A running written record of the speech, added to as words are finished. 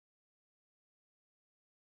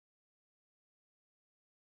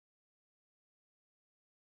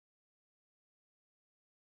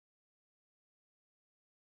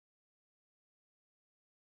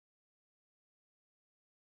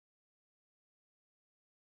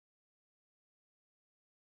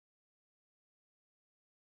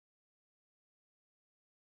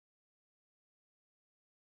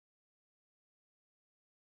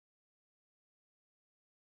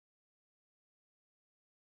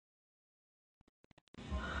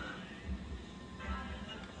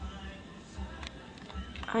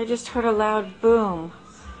I just heard a loud boom.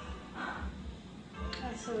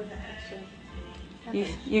 I saw it actually.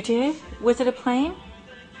 You did? Was it a plane?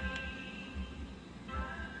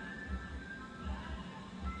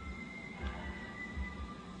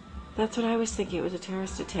 That's what I was thinking. It was a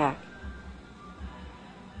terrorist attack.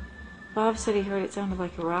 Bob said he heard it sounded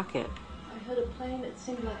like a rocket. I heard a plane. It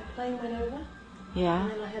seemed like a plane went over. Yeah?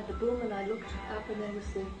 And then I had the boom and I looked up and there was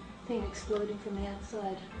the thing exploding from the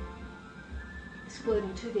outside.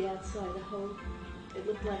 Exploding to the outside, it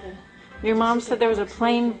looked like a... Your mom said there was a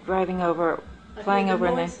plane driving over, flying over,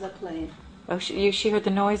 and then... I heard the noise of a plane. Oh, she heard the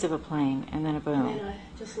noise of a plane, and then a boom. And then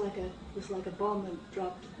it was like a bomb that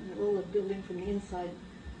dropped, and all the building from the inside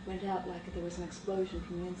went out like there was an explosion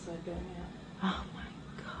from the inside going out. Oh my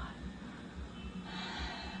God.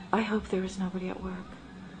 I hope there was nobody at work.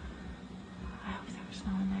 I hope there was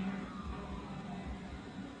no one there.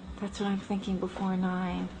 That's what I'm thinking before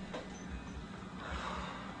 9.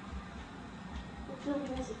 What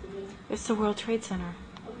building is it for you? It's the World Trade Center.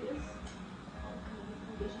 Oh,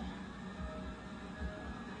 yes?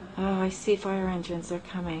 Oh, I see fire engines. They're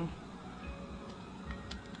coming.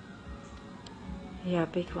 Yeah,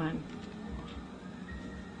 big one.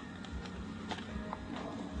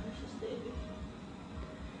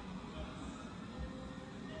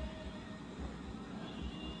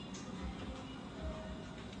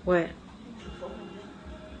 What?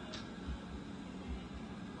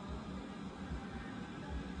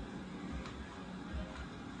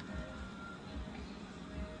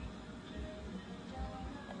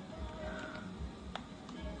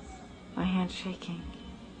 My hand's shaking.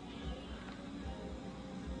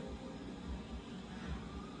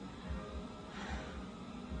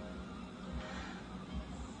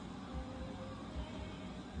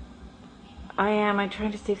 I am. I'm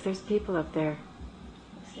trying to see if there's people up there.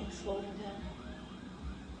 This thing's slowing down.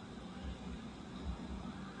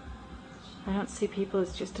 I don't see people.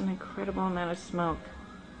 It's just an incredible amount of smoke.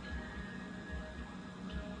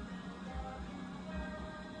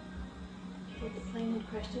 Well, the plane had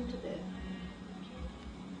crashed into there.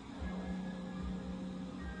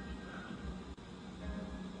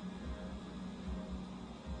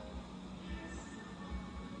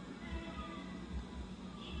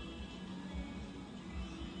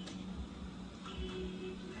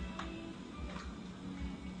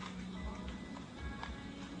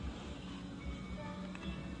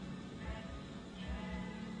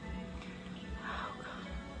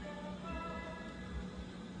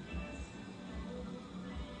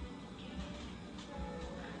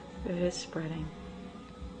 It is spreading.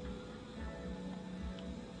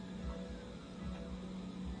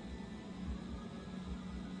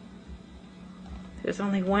 There's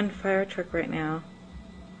only one fire truck right now.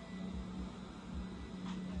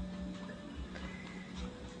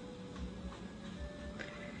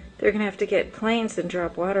 They're gonna have to get planes and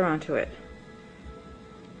drop water onto it.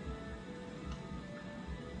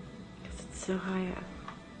 Because it's so high up.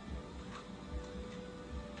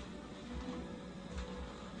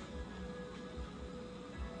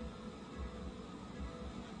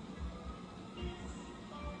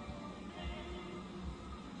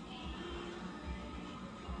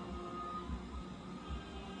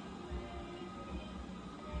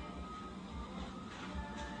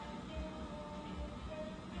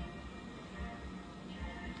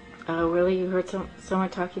 Oh, really? You heard someone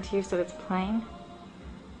talking to you said it's a plane?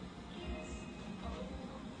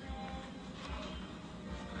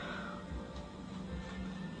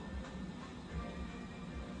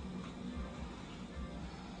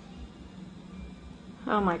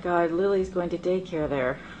 Oh my God, Lily's going to daycare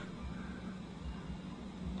there.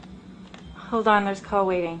 Hold on, there's a call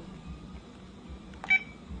waiting.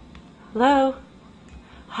 Hello?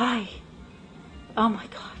 Hi. Oh my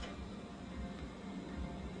God.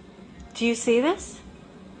 Do you see this?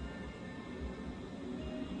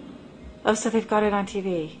 Oh, so they've got it on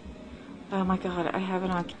TV. Oh my God, I have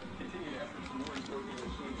it on.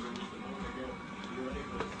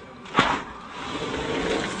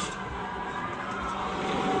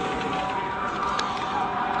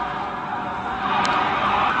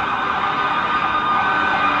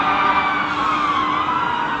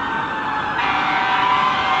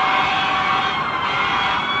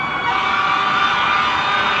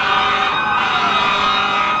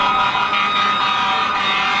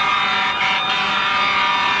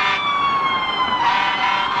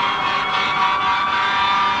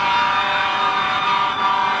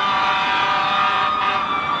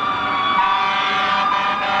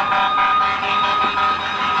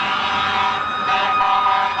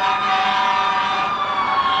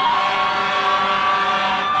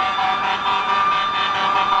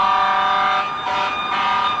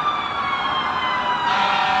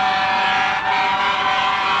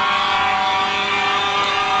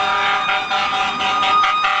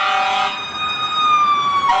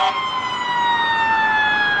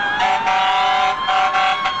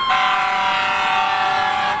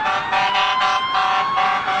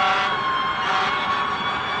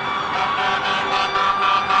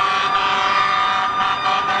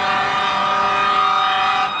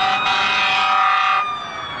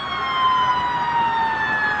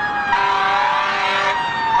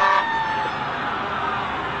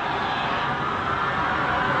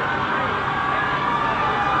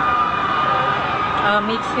 Oh,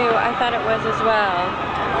 me too. I thought it was as well.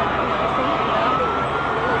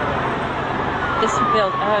 This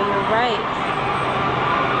build. Oh, you're right.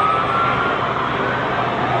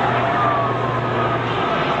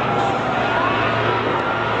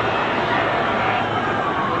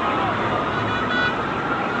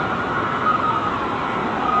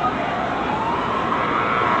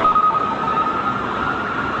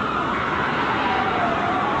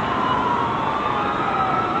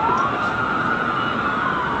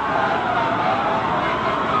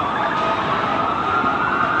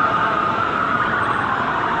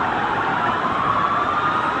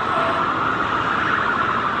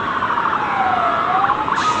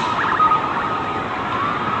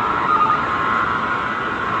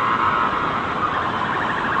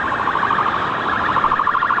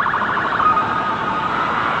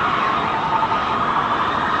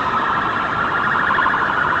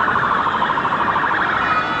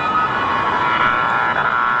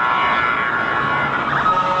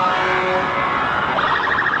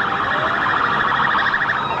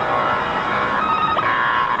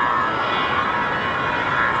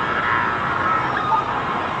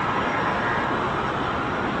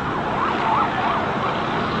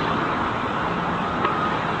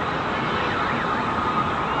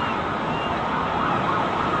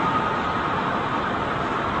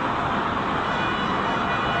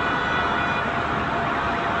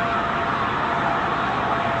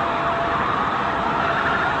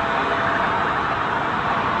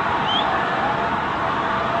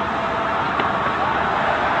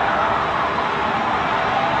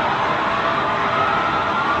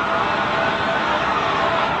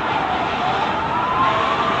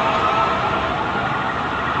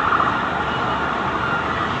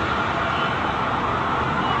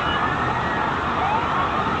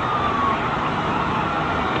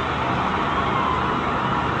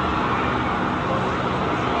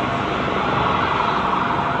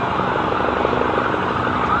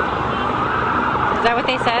 Is that what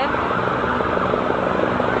they said?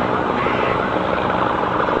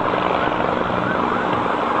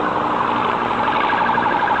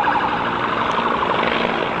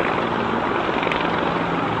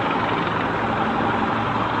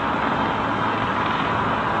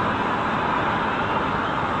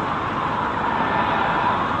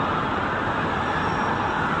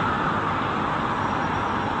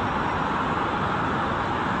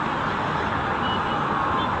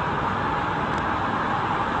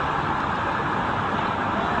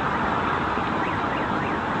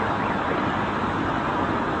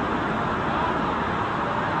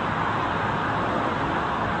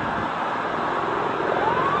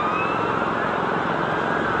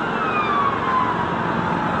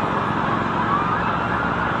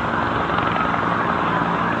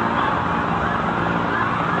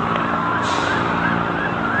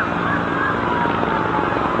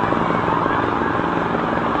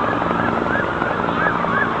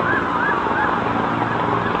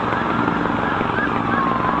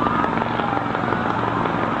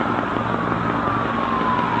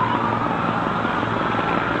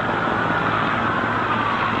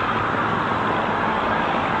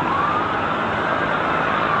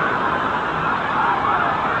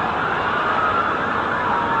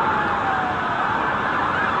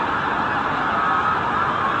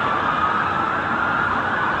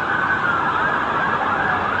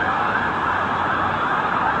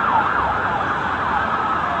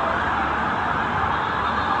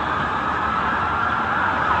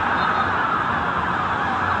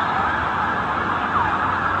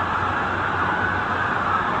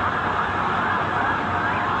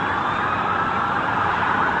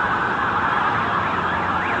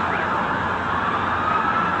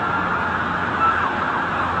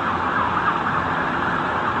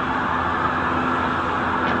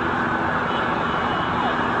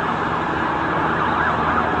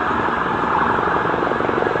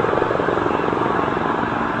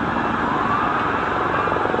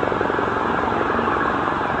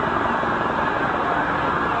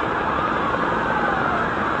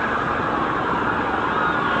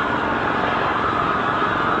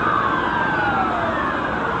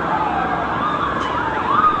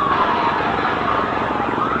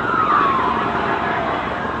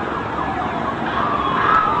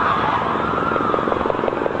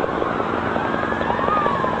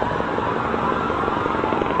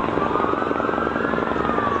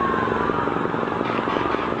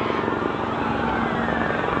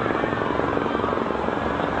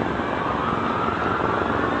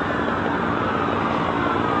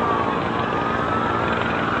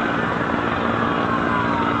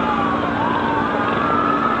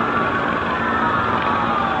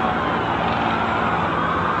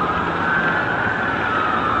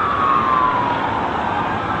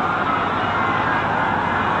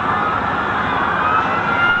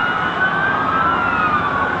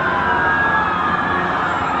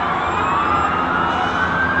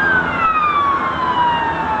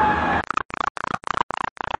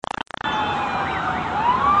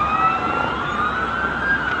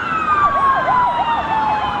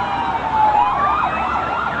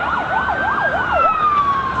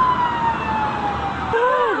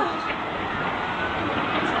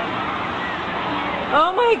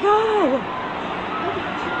 my God!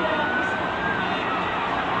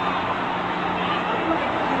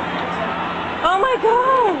 Oh my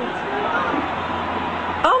God!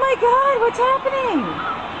 Oh my God, what's happening?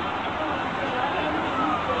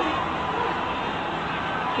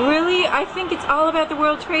 Really? I think it's all about the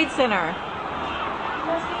World Trade Center.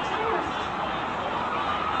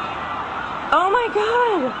 Oh my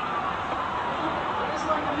God! It was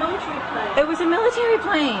like a military plane. It was a military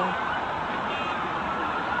plane.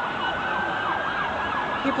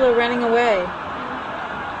 People are running away.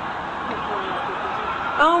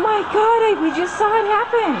 Oh my God, we just saw it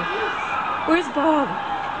happen. Where's Bob?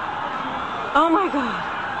 Oh my God.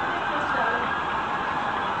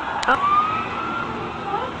 Oh.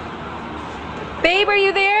 Babe, are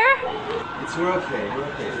you there? We're okay, we're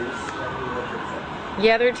okay.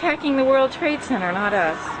 Yeah, they're attacking the World Trade Center, not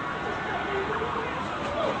us.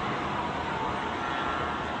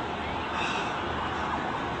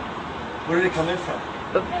 Where did it come in from?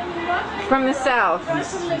 From the south. From the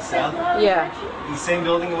south? Yeah. The same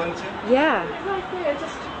building you went into? Yeah. Right there,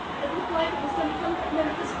 just it looked like it was going to come, and then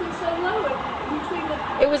it just been so low between the.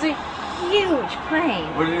 It was a huge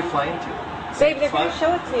plane. Where did it fly into? Babe, they're going to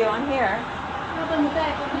show it to you on here. Up on the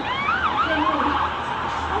back. Came on.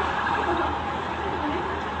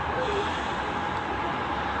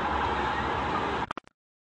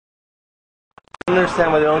 I don't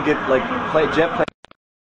understand why they don't get like jet planes.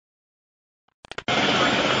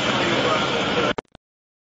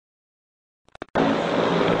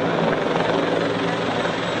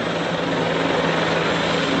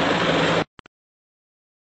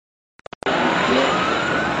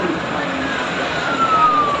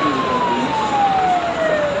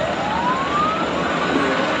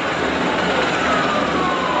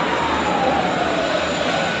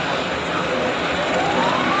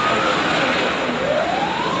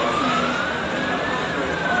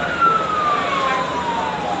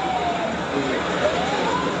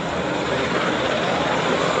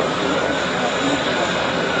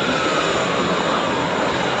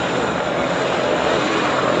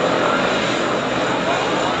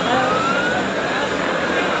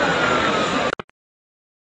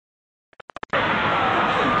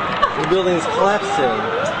 The building is collapsing. Oh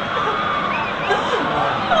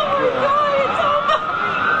my God, it's over.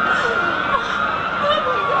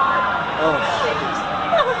 Oh.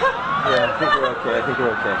 Yeah, I think we're okay. I think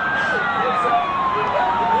we're okay.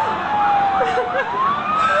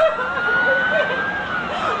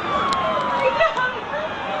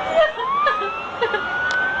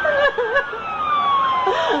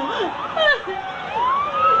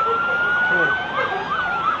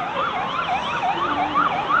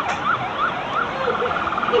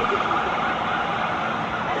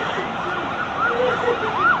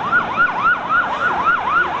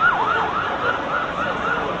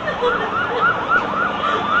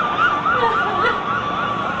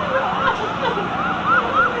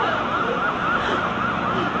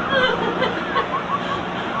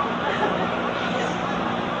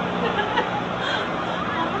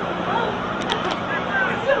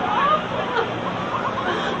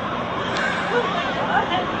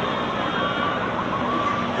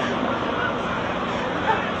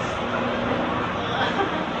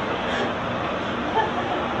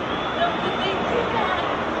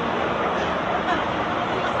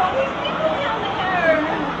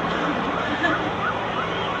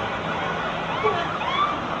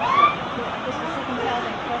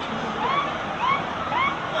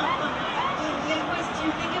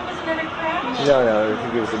 No, I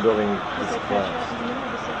think it was the building that's collapsed.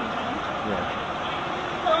 Yeah.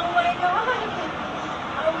 Oh my God.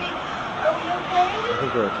 Are we okay? I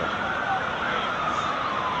think we're okay.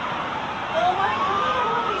 Oh my God,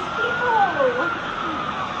 all these people.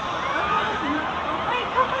 Oh my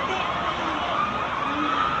God.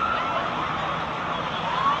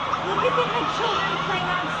 Look at the children playing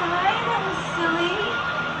outside. That was silly.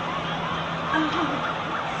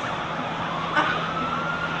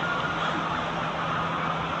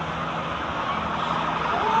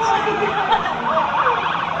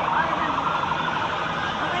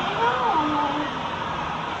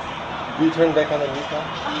 Do you turn back on the news now?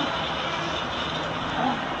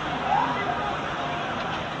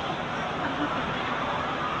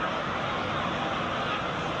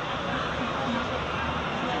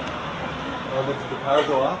 Oh, did the power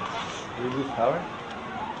go off? Did we lose power?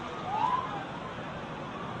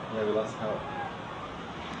 Yeah, we lost power.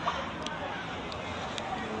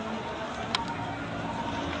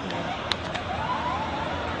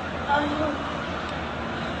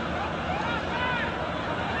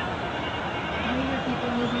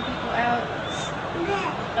 Moving people out.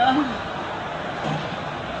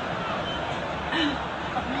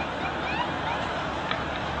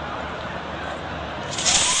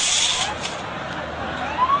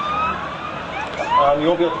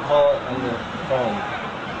 won't be able to call it on the phone.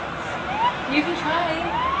 You can try.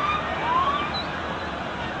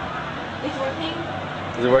 It's working?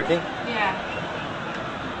 Is it working? Yeah.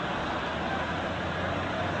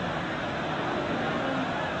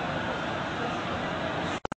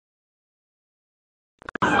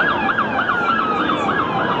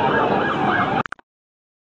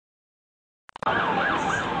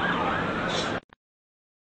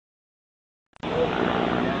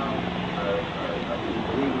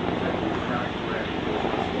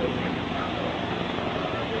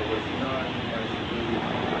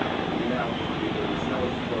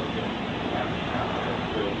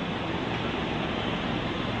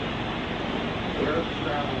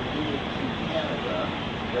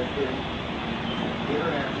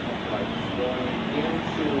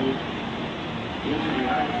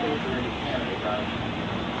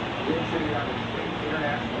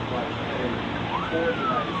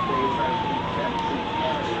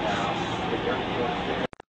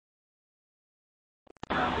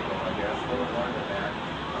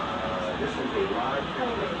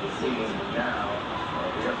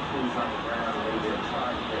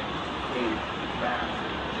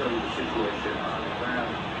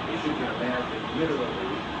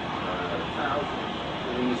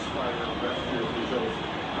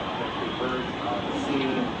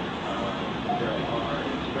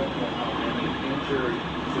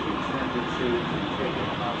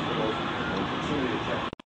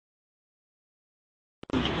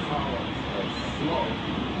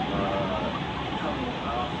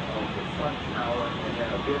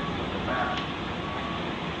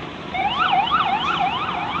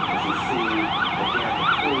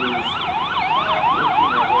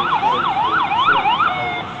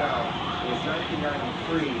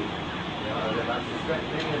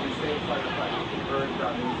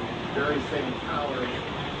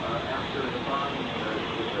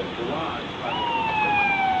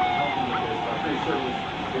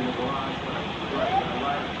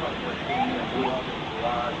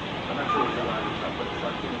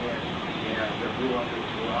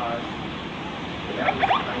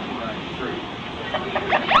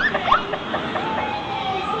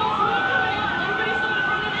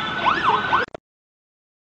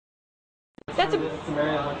 That's a... It's a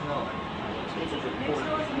Marriott Hotel.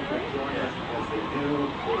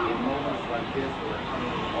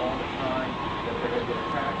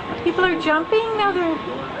 People are jumping now. They're.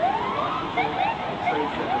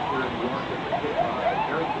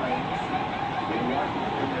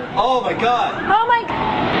 Oh my God! Oh my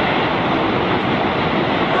God!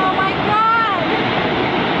 Oh my God!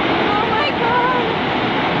 Oh my God!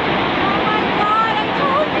 Oh my God! I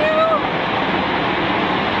told you!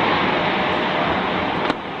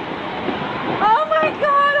 Oh my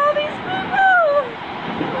God! All these people!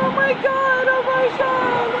 Oh my God! Oh my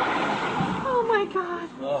God! Oh my God!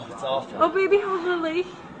 Oh, it's awful. Oh baby, hold Lily.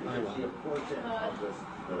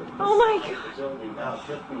 Oh my God.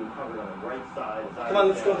 Come on,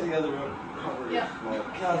 let's go to the other room. Yeah.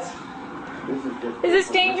 God. Is this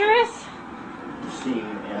dangerous? I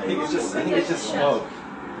think it's just smoke.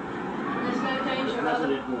 There's no danger of other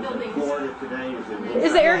buildings.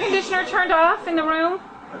 Is the air conditioner turned off in the room?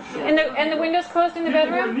 And the windows closed in the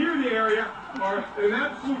bedroom? People near the area are in an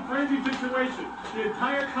absolute frenzy situation. The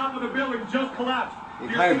entire top of the building just collapsed. The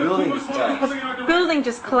entire building just collapsed. Building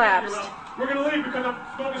just collapsed. We're going to leave because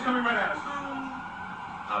the smoke is coming right at us.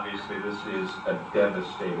 Obviously, this is a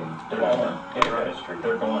devastating development in our history.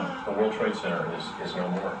 They're gone. The World Trade Center is no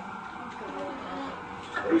more.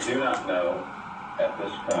 We do not know at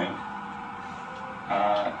this point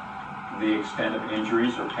the extent of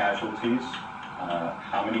injuries or casualties,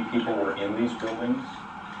 how many people were in these buildings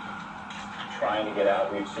trying to get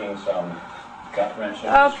out. We've seen some gut-wrenching.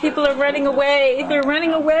 Oh, people are running away. They're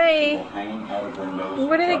running away. Hanging out of windows.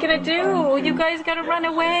 What are they going to do? You guys got to run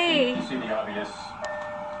away. You see the obvious.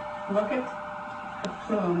 Look at the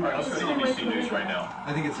plume. All right, let's go to ABC News right now.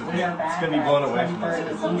 I think it's going to be blown away from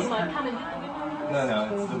us. Something like coming in. No,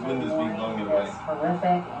 it's the windows being blown away.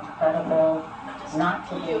 Horrific, incredible, not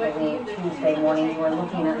to be believed. Tuesday morning, we're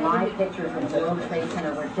looking at live pictures of the World Trade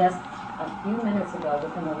Center where just a few minutes ago,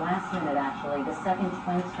 within the last minute actually, the second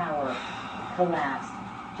Twin Tower collapsed.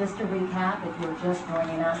 Just to recap, if you're just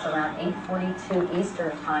joining us, around 8:42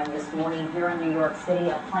 Eastern Time this morning here in New York City,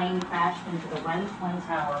 a plane crashed into the right Twin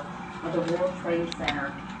Tower of the World Trade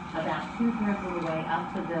Center, about 2/3 of the way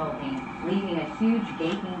up the building, leaving a huge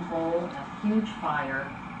gaping hole, a huge fire.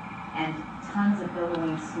 and tons of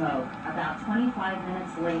billowing smoke. About 25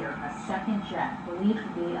 minutes later, a second jet, believed to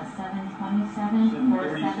be a 727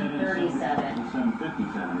 or a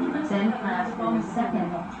 737, then crashed in a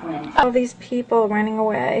second twin. All these people running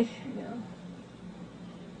away. Yeah.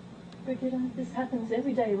 Brigitte, this happens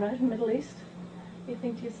every day, right, in the Middle East? You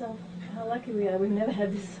think to yourself, how lucky we are. We've never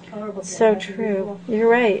had this horrible thing So happen true. before. You're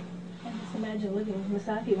right. And just imagine living.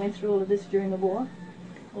 Masaki went through all of this during the war.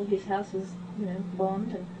 All his house was,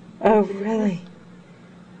 bombed. And Oh, really?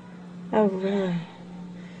 Oh, really?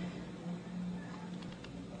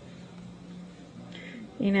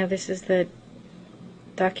 You know, this is the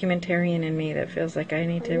documentarian in me that feels like I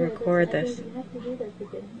need to record this. You have to do that,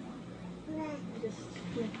 Brigitte. Just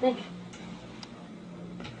think.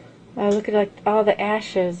 Oh, look at like all the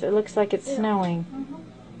ashes. It looks like it's snowing.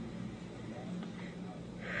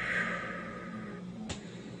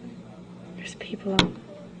 There's people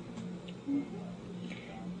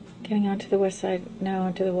getting onto the west side now,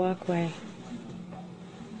 onto the walkway.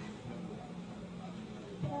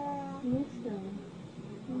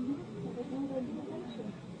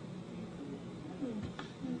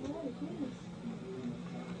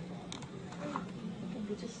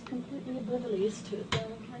 You're just completely oblivious to it, though,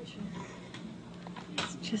 can't you?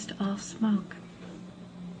 It's just all smoke.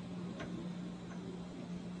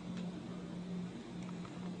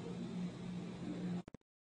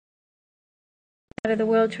 Out of the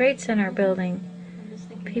World Trade Center building. I'm just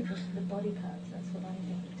thinking People. of the body parts. That's what I'm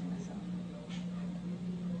thinking to myself.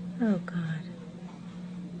 Oh, God.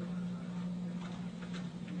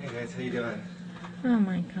 Hey guys, how you doing? Oh,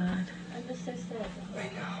 my God. I'm just so sad. I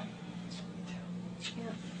know.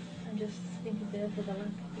 Yeah. I'm just thinking there for the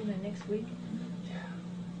next week. Yeah.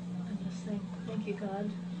 I'm just saying, thank you, God.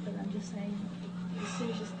 But I'm just saying, as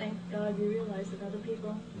soon as you thank God, you realize that other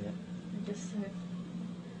people Yeah. are just so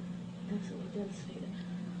absolutely devastated.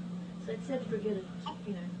 So I said to Brigitte,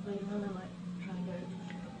 later on I might try and go to the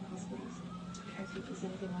hospitals and see if there's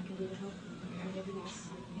anything I can do to help. And everything's,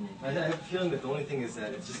 I have a feeling that the only thing is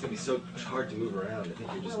that it's just going to be so hard to move around. I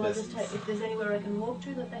think you're just Well, I'll best. just if there's anywhere I can walk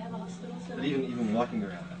to that they have a hospital. So But even walking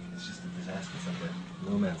around, I mean, it's just a disaster. It's like a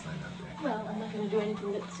no man's land out there. well, I'm not going to do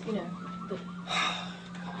anything that's, that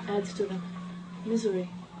adds to the misery.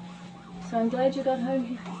 So I'm glad you got home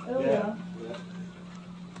here earlier. Yeah.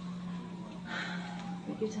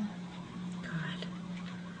 Brigitte. God.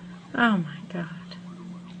 Oh, my God.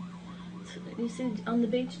 You see On the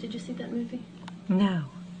Beach, did you see that movie? No.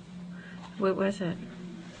 What was it?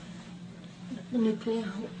 The nuclear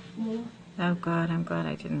war. Oh, God, I'm glad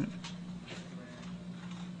I didn't.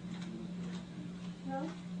 No?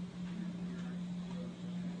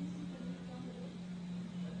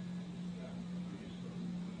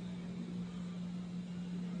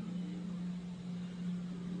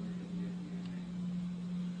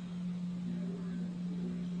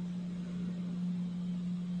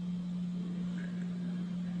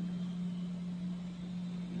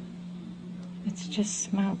 It's just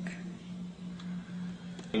smoke.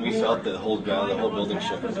 And we felt the whole ground, the whole building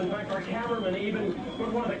shook. In fact, our cameraman even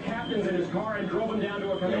put one of the captains in his car and drove him down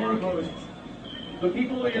to a command post. The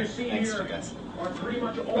people that you see thanks, here you guys. are pretty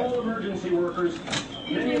much all emergency workers.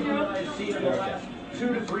 Many of them that I've seen in the last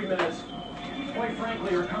 2 to 3 minutes, quite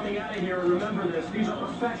frankly, are coming out of here. And remember this, these are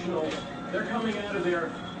professionals. They're coming out of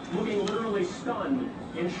there looking literally stunned,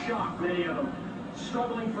 in shock, many of them,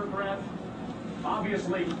 struggling for breath.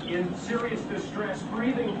 Obviously, in serious distress,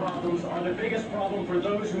 breathing problems are the biggest problem for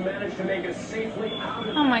those who manage to make it safely out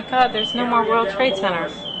of Oh, my God, there's no more World Trade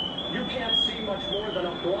Centers. You can't see much more than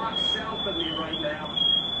a block south of me right now.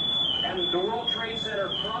 And the World Trade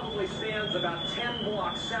Center probably stands about 10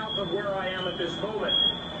 blocks south of where I am at this moment.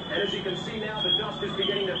 And as you can see now, the dust is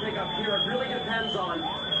beginning to pick up here. It really depends on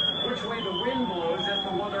which way the wind blows as to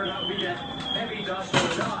whether or not we get heavy dust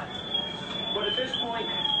or not. But at this point,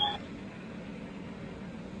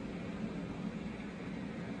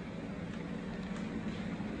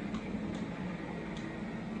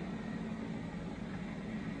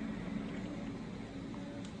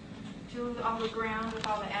 All the ground with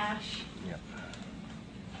all the ash. Yep.